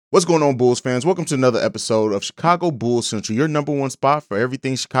What's going on, Bulls fans? Welcome to another episode of Chicago Bulls Central, your number one spot for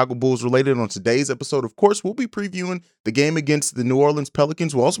everything Chicago Bulls related. On today's episode, of course, we'll be previewing the game against the New Orleans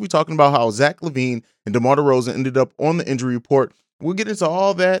Pelicans. We'll also be talking about how Zach LaVine and DeMar DeRozan ended up on the injury report. We'll get into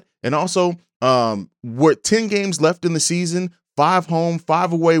all that, and also we're 10 games left in the season, 5 home,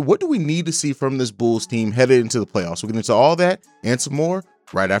 5 away. What do we need to see from this Bulls team headed into the playoffs? We'll get into all that and some more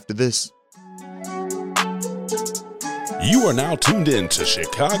right after this. You are now tuned in to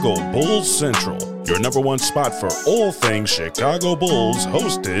Chicago Bulls Central, your number one spot for all things Chicago Bulls,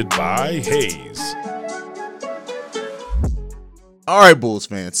 hosted by Hayes. All right, Bulls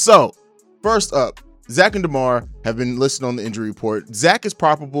fans. So, first up, Zach and DeMar have been listed on the injury report. Zach is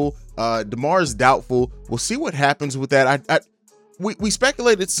probable. DeMar is doubtful. We'll see what happens with that. We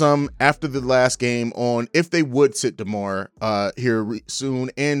speculated some after the last game on if they would sit DeMar soon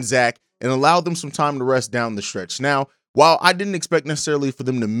and Zach and allow them some time to rest down the stretch. Now, while I didn't expect necessarily for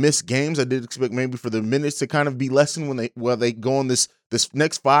them to miss games, I did expect maybe for the minutes to kind of be lessened when they go on this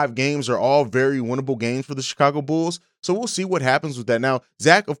next 5 games are all very winnable games for the Chicago Bulls. So we'll see what happens with that. Now,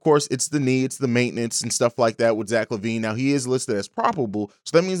 Zach, of course, it's the knee, it's the maintenance and stuff like that with Zach LaVine. Now, he is listed as probable,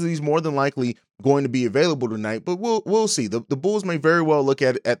 so that means that he's more than likely going to be available tonight, but we'll see. The Bulls may very well look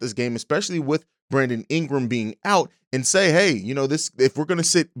at this game, especially with Brandon Ingram being out, and say, hey, if we're going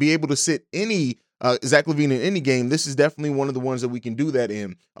to be able to sit any Zach LaVine in any game, this is definitely one of the ones that we can do that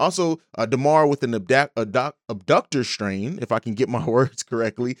in. Also, DeMar with an abductor strain, if I can get my words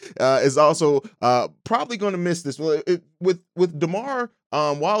correctly, is also probably going to miss this. Well, with DeMar,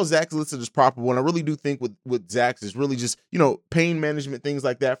 while Zach's listed as probable, and I really do think with Zach's is really just pain management, things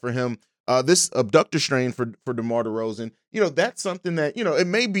like that for him. This abductor strain for DeMar DeRozan, that's something that, it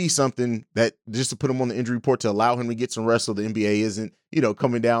may be something that just to put him on the injury report to allow him to get some rest so the NBA isn't,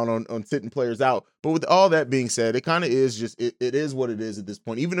 coming down on sitting players out. But with all that being said, it kind of is just, it is what it is at this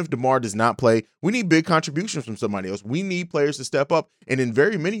point. Even if DeMar does not play, we need big contributions from somebody else. We need players to step up. And in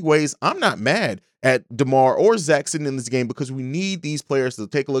very many ways, I'm not mad at DeMar or Zach sitting in this game because we need these players to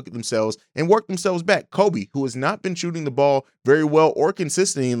take a look at themselves and work themselves back. Kobe, who has not been shooting the ball very well or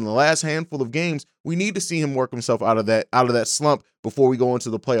consistently in the last handful of games, we need to see him work himself out of that slump before we go into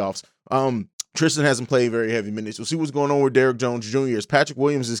the playoffs. Tristan hasn't played very heavy minutes. We'll see what's going on with Derrick Jones Jr. as Patrick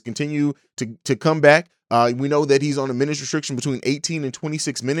Williams is continue to come back. We know that he's on a minutes restriction between 18 and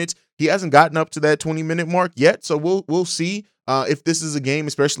 26 minutes. He hasn't gotten up to that 20-minute mark yet, so we'll see if this is a game,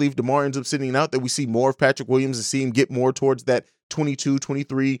 especially if DeMar ends up sitting out, that we see more of Patrick Williams and see him get more towards that 22,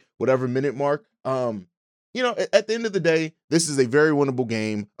 23, whatever minute mark. At the end of the day, this is a very winnable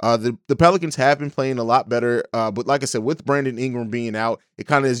game. The Pelicans have been playing a lot better, but like I said, with Brandon Ingram being out, it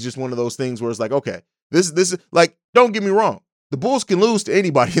kind of is just one of those things where it's like, okay, this is like, don't get me wrong. The Bulls can lose to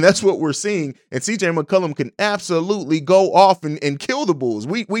anybody, and that's what we're seeing. And CJ McCollum can absolutely go off and kill the Bulls.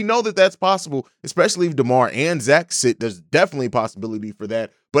 We know that that's possible, especially if DeMar and Zach sit. There's definitely a possibility for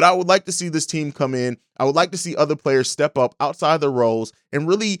that. But I would like to see this team come in. I would like to see other players step up outside their roles and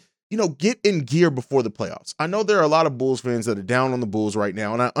really, get in gear before the playoffs. I know there are a lot of Bulls fans that are down on the Bulls right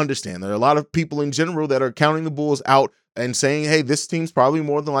now, and I understand. There are a lot of people in general that are counting the Bulls out and saying, hey, this team's probably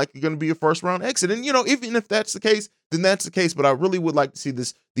more than likely going to be a first-round exit. And, even if that's the case, then that's the case. But I really would like to see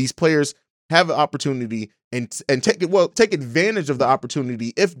these players have an opportunity and take advantage of the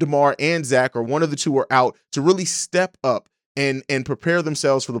opportunity if DeMar and Zach or one of the two are out to really step up and prepare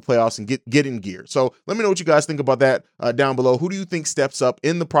themselves for the playoffs and get in gear. So let me know what you guys think about that down below. Who do you think steps up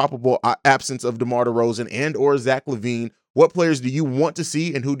in the probable absence of DeMar DeRozan and or Zach LaVine? What players do you want to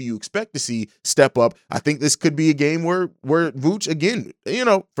see and who do you expect to see step up? I think this could be a game where Vooch, again,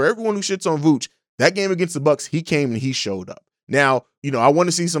 for everyone who shits on Vooch, that game against the Bucks, he came and he showed up. Now, I want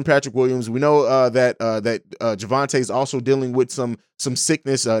to see some Patrick Williams. We know that Javonte is also dealing with some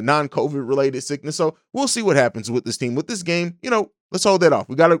sickness, non-COVID related sickness. So we'll see what happens with this team. With this game, let's hold that off.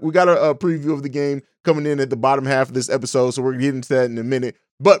 We got a preview of the game coming in at the bottom half of this episode, so we're getting into that in a minute.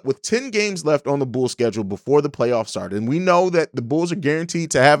 But with 10 games left on the Bulls schedule before the playoffs start, and we know that the Bulls are guaranteed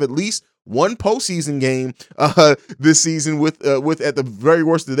to have at least one postseason game this season with at the very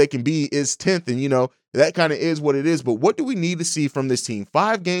worst that they can be is 10th, and that kind of is what it is. But what do we need to see from this team?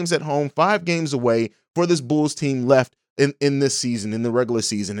 5 games at home, 5 games away for this Bulls team left in this season, in the regular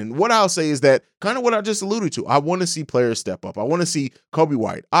season. And what I'll say is that kind of what I just alluded to. I want to see players step up. I want to see Kobe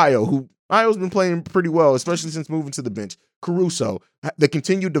White, Ayo's been playing pretty well, especially since moving to the bench. Caruso, the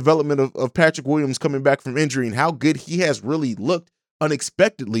continued development of Patrick Williams coming back from injury and how good he has really looked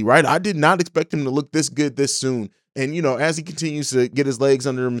unexpectedly, right? I did not expect him to look this good this soon. And, as he continues to get his legs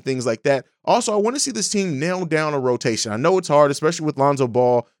under him and things like that. Also, I want to see this team nail down a rotation. I know it's hard, especially with Lonzo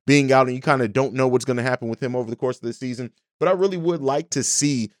Ball being out and you kind of don't know what's going to happen with him over the course of the season. But I really would like to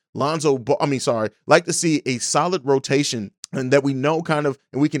see like to see a solid rotation and that we know kind of,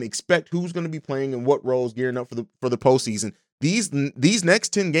 and we can expect who's going to be playing and what roles gearing up for the postseason. These next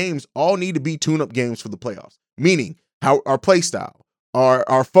 10 games all need to be tune-up games for the playoffs, meaning how our play style,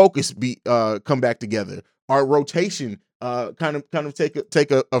 our focus come back together, our rotation kind of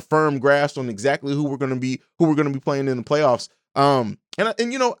take a firm grasp on exactly who we're going to be playing in the playoffs. And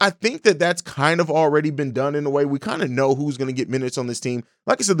I think that's kind of already been done in a way. We kind of know who's going to get minutes on this team.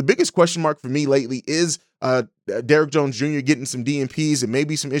 Like I said, the biggest question mark for me lately is Derrick Jones Jr. getting some DNPs and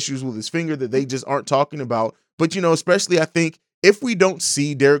maybe some issues with his finger that they just aren't talking about. But, especially I think if we don't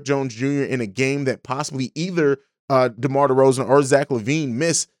see Derrick Jones Jr. in a game that possibly either DeMar DeRozan or Zach LaVine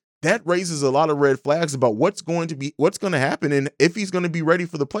miss, that raises a lot of red flags about what's going to happen and if he's going to be ready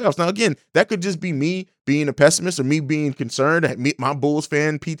for the playoffs. Now, again, that could just be me being a pessimist or me being concerned, my Bulls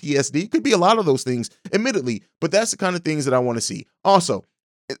fan PTSD. It could be a lot of those things, admittedly, but that's the kind of things that I want to see. Also,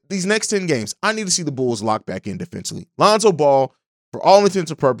 these next 10 games, I need to see the Bulls lock back in defensively. Lonzo Ball, for all intents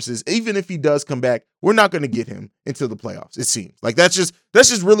and purposes, even if he does come back, we're not going to get him until the playoffs, it seems. Like that's just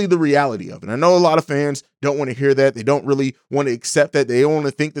really the reality of it. I know a lot of fans don't want to hear that. They don't really want to accept that. They don't want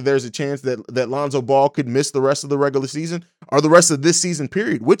to think that there's a chance that Lonzo Ball could miss the rest of the regular season or the rest of this season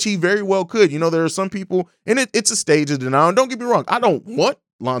period, which he very well could. There are some people, and it's a stage of denial. And don't get me wrong, I don't want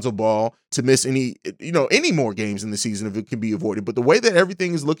Lonzo Ball to miss any more games in the season if it can be avoided. But the way that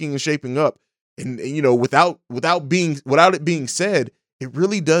everything is looking and shaping up, and without it being said, it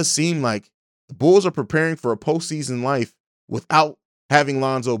really does seem like the Bulls are preparing for a postseason life without having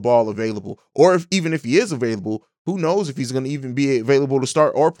Lonzo Ball available. Or even if he is available, who knows if he's going to even be available to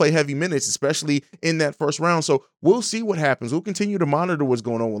start or play heavy minutes, especially in that first round. So we'll see what happens. We'll continue to monitor what's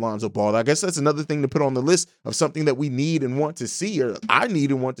going on with Lonzo Ball. I guess that's another thing to put on the list of something that we need and want to see, or I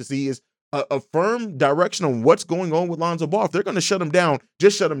need and want to see, is a firm direction on what's going on with Lonzo Ball. If they're going to shut him down,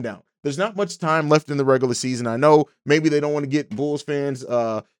 just shut him down. There's not much time left in the regular season. I know maybe they don't want to get Bulls fans'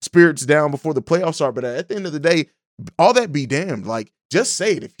 spirits down before the playoffs start, but at the end of the day, all that be damned. Like, just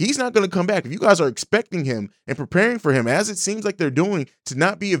say it. If he's not going to come back, if you guys are expecting him and preparing for him, as it seems like they're doing, to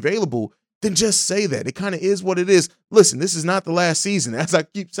not be available, then just say that. It kind of is what it is. Listen, this is not the last season. As I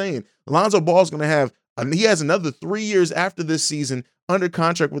keep saying, Lonzo Ball is going to have, he has another 3 years after this season under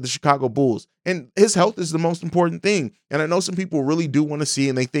contract with the Chicago Bulls. And his health is the most important thing. And I know some people really do want to see,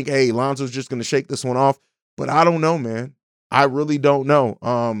 and they think, hey, Lonzo's just going to shake this one off. But I don't know, man. I really don't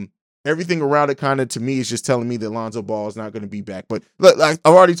know. Everything around it kind of, to me, is just telling me that Lonzo Ball is not going to be back. But look, I've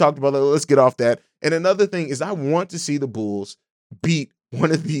already talked about that. Let's get off that. And another thing is, I want to see the Bulls beat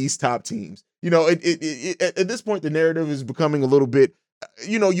one of these top teams. At this point, the narrative is becoming a little bit,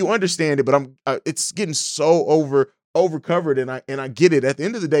 you understand it, but it's getting so overcovered, and I get it. At the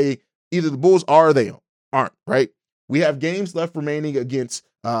end of the day, either the Bulls are or they aren't, right? We have games left remaining against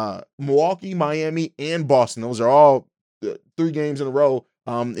Milwaukee, Miami, and Boston. Those are all 3 games in a row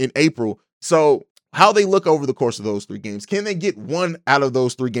in April. So how they look over the course of those 3 games, can they get 1 out of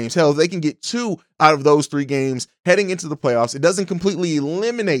those 3 games? Hell, they can get 2 out of those 3 games heading into the playoffs. It doesn't completely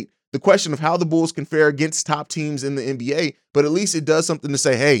eliminate the question of how the Bulls can fare against top teams in the NBA, but at least it does something to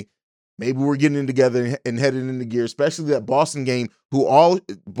say, hey, maybe we're getting in together and headed into gear, especially that Boston game, who all,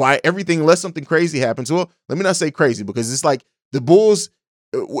 by everything, unless something crazy happens. Well, let me not say crazy, because it's like the Bulls,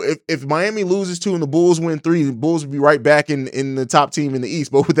 if Miami loses 2 and the Bulls win 3, the Bulls will be right back in the top team in the East.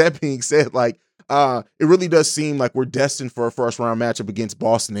 But with that being said, it really does seem like we're destined for a first round matchup against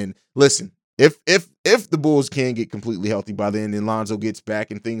Boston. And listen, if the Bulls can get completely healthy by then and Lonzo gets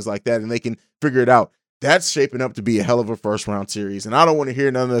back and things like that, and they can figure it out, that's shaping up to be a hell of a first round series. And I don't want to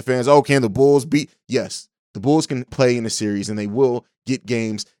hear none of the fans, oh, can the Bulls beat? Yes, the Bulls can play in a series and they will get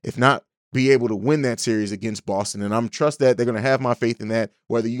games, if not be able to win that series against Boston. And I'm trust that they're going to have my faith in that,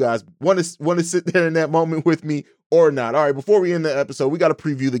 whether you guys want to sit there in that moment with me or not. All right, before we end the episode, we got to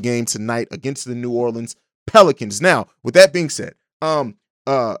preview the game tonight against the New Orleans Pelicans. Now, with that being said,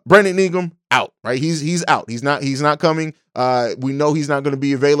 Brandon Ingram out, right? He's out. He's not coming. We know he's not going to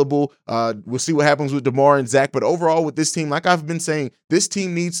be available. We'll see what happens with DeMar and Zach. But overall, with this team, like I've been saying, this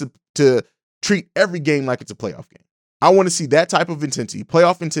team needs to treat every game like it's a playoff game. I want to see that type of intensity,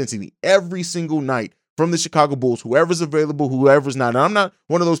 playoff intensity, every single night from the Chicago Bulls, whoever's available, whoever's not. And I'm not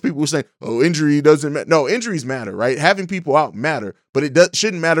one of those people who are saying, oh, injury doesn't matter. No, injuries matter, right? Having people out matter, but it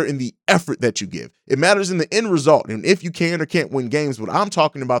shouldn't matter in the effort that you give. It matters in the end result, and if you can or can't win games. But I'm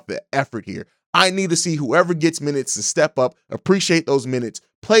talking about the effort here. I need to see whoever gets minutes to step up, appreciate those minutes,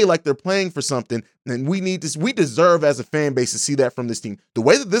 play like they're playing for something. And we deserve as a fan base to see that from this team. The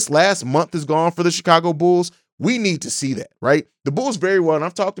way that this last month has gone for the Chicago Bulls, We need to see that, right? The Bulls very well, and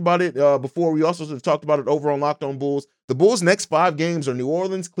I've talked about it before. We also have talked about it over on Locked On Bulls. The Bulls' next 5 games are New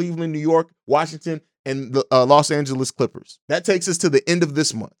Orleans, Cleveland, New York, Washington, and the Los Angeles Clippers. That takes us to the end of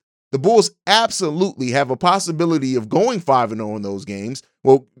this month. The Bulls absolutely have a possibility of going 5-0 in those games.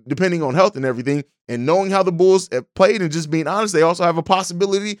 Well, depending on health and everything, and knowing how the Bulls have played and just being honest, they also have a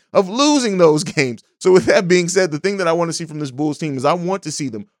possibility of losing those games. So with that being said, the thing that I want to see from this Bulls team is I want to see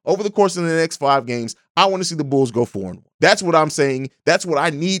them over the course of the next 5 games. I want to see the Bulls go 4-1. That's what I'm saying. That's what I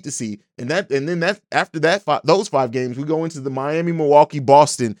need to see. And then after those 5 games, we go into the Miami, Milwaukee,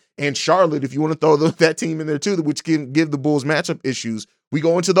 Boston, and Charlotte. If you want to throw that team in there too, which can give the Bulls matchup issues, we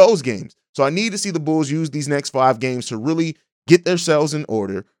go into those games. So I need to see the Bulls use these next 5 games to really get themselves in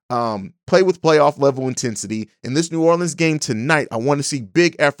order, play with playoff level intensity. In this New Orleans game tonight, I want to see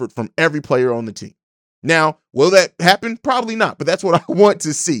big effort from every player on the team. Now, will that happen? Probably not, but that's what I want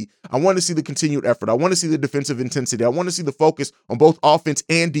to see. I want to see the continued effort. I want to see the defensive intensity. I want to see the focus on both offense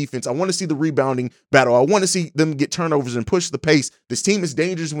and defense. I want to see the rebounding battle. I want to see them get turnovers and push the pace. This team is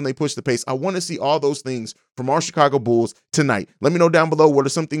dangerous when they push the pace. I want to see all those things from our Chicago Bulls tonight. Let me know down below what are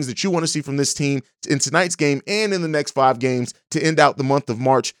some things that you want to see from this team in tonight's game and in the next 5 games to end out the month of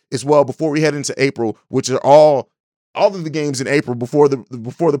March as well before we head into April, which are all of the games in April before the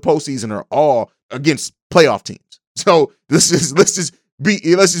postseason are all against playoff teams. So let's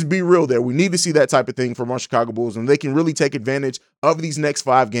just be real there. We need to see that type of thing from our Chicago Bulls, and they can really take advantage of these next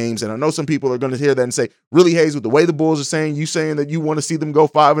 5 games. And I know some people are going to hear that and say, really, Hayes, with the way the Bulls are saying, you saying that you want to see them go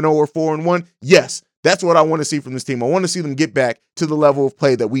 5-0 or 4-1? Yes, that's what I want to see from this team. I want to see them get back to the level of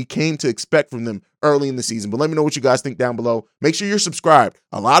play that we came to expect from them early in the season. But let me know what you guys think down below. Make sure you're subscribed.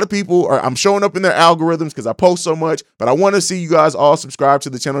 A lot of people I'm showing up in their algorithms because I post so much, but I want to see you guys all subscribe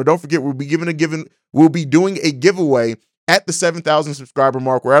to the channel. Don't forget, we'll be doing a giveaway at the 7,000 subscriber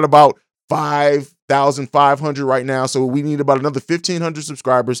mark. We're at about 5,500 right now, so we need about another 1,500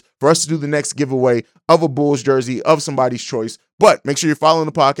 subscribers for us to do the next giveaway of a Bulls jersey of somebody's choice. But make sure you're following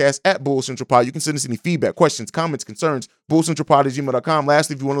the podcast at Bulls Central Pod. You can send us any feedback, questions, comments, concerns, bullscentralpod@gmail.com.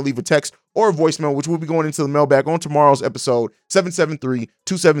 Lastly, if you want to leave a text or a voicemail, which we'll be going into the mailbag on tomorrow's episode,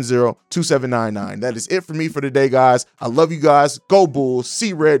 773-270-2799. That is it for me for today, guys. I love you guys. Go Bulls.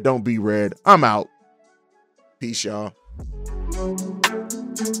 See red, don't be red. I'm out. Peace, y'all.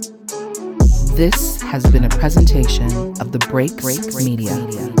 This has been a presentation of the Break Media.